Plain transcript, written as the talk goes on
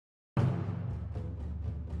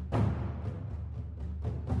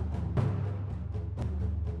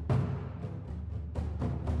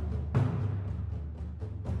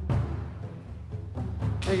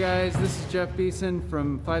Hey guys, this is Jeff Beeson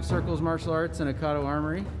from Five Circles Martial Arts and Akato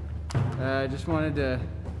Armory. I just wanted to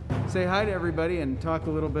say hi to everybody and talk a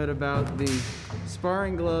little bit about the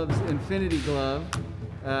Sparring Gloves Infinity Glove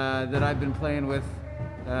that I've been playing with.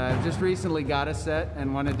 Just recently got a set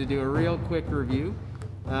and wanted to do a real quick review.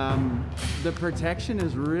 The protection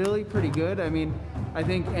is really pretty good. I mean, I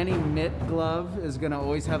think any mitt glove is going to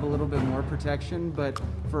always have a little bit more protection, but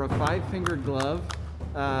for a 5-fingered glove,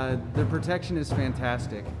 the protection is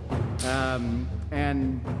fantastic.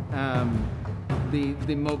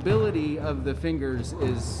 The mobility of the fingers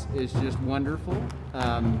is just wonderful.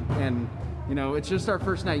 And you know, it's just our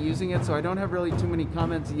first night using it, so I don't have really too many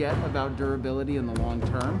comments yet about durability in the long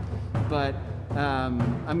term. But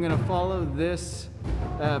I'm going to follow this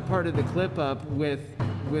part of the clip up with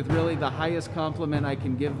really the highest compliment I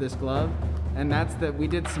can give this glove, and that's that we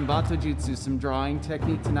did some battojutsu, some drawing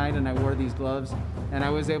technique tonight, and I wore these gloves, and I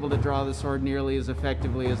was able to draw the sword nearly as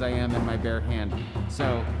effectively as I am in my bare hand.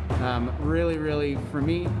 So really, for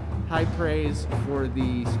me, high praise for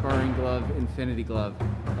the Sparring Glove Infinity Glove.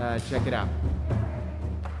 Check it out.